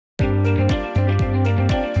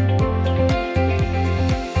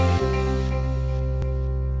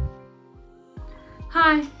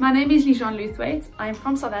My name is Lejan Lewthwaite. I am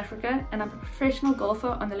from South Africa and I'm a professional golfer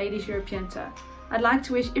on the Ladies European Tour. I'd like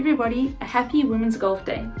to wish everybody a happy Women's Golf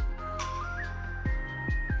Day.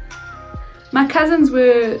 My cousins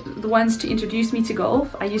were the ones to introduce me to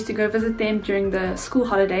golf. I used to go visit them during the school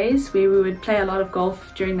holidays where we would play a lot of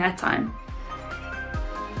golf during that time.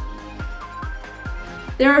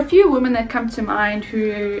 There are a few women that come to mind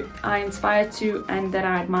who I inspire to and that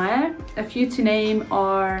I admire. A few to name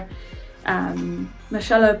are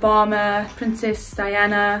Michelle Obama, Princess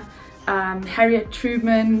Diana, Harriet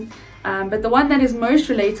Tubman, but the one that is most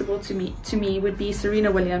relatable to me would be Serena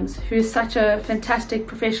Williams, who is such a fantastic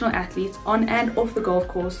professional athlete on and off the golf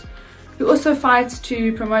course, who also fights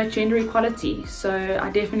to promote gender equality, so I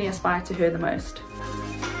definitely aspire to her the most.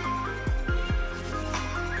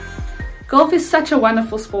 Golf is such a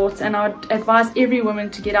wonderful sport and I would advise every woman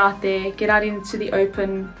to get out there, get out into the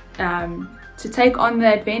open, to take on the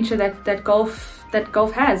adventure that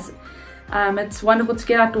golf has. It's wonderful to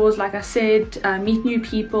get outdoors, like I said, meet new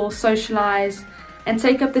people, socialize, and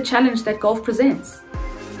take up the challenge that golf presents.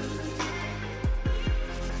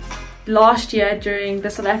 Last year, during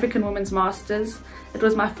the South African Women's Masters, it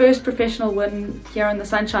was my first professional win here on the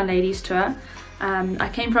Sunshine Ladies Tour. I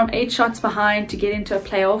came from 8 shots behind to get into a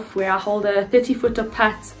playoff where I hold a 30-footer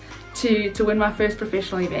putt to win my first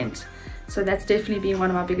professional event. So that's definitely been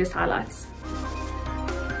one of my biggest highlights.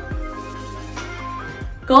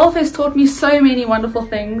 Golf has taught me so many wonderful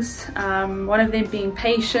things, one of them being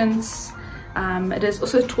patience. It has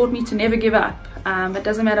also taught me to never give up. It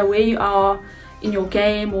doesn't matter where you are in your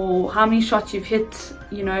game or how many shots you've hit,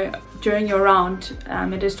 during your round.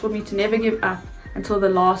 It has taught me to never give up until the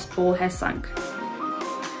last ball has sunk.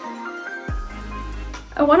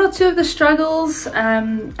 One or two of the struggles,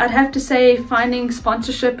 I'd have to say finding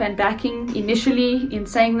sponsorship and backing initially. In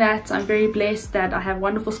saying that, I'm very blessed that I have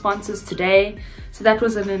wonderful sponsors today, so that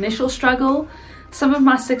was an initial struggle. Some of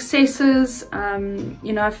my successes,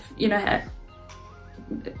 I've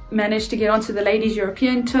managed to get onto the Ladies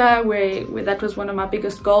European Tour where that was one of my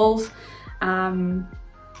biggest goals.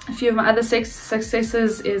 A few of my other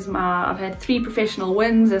successes is I've had 3 professional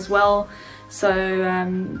wins as well. So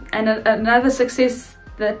and another success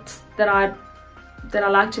that I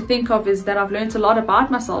like to think of is that I've learned a lot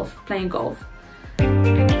about myself playing golf.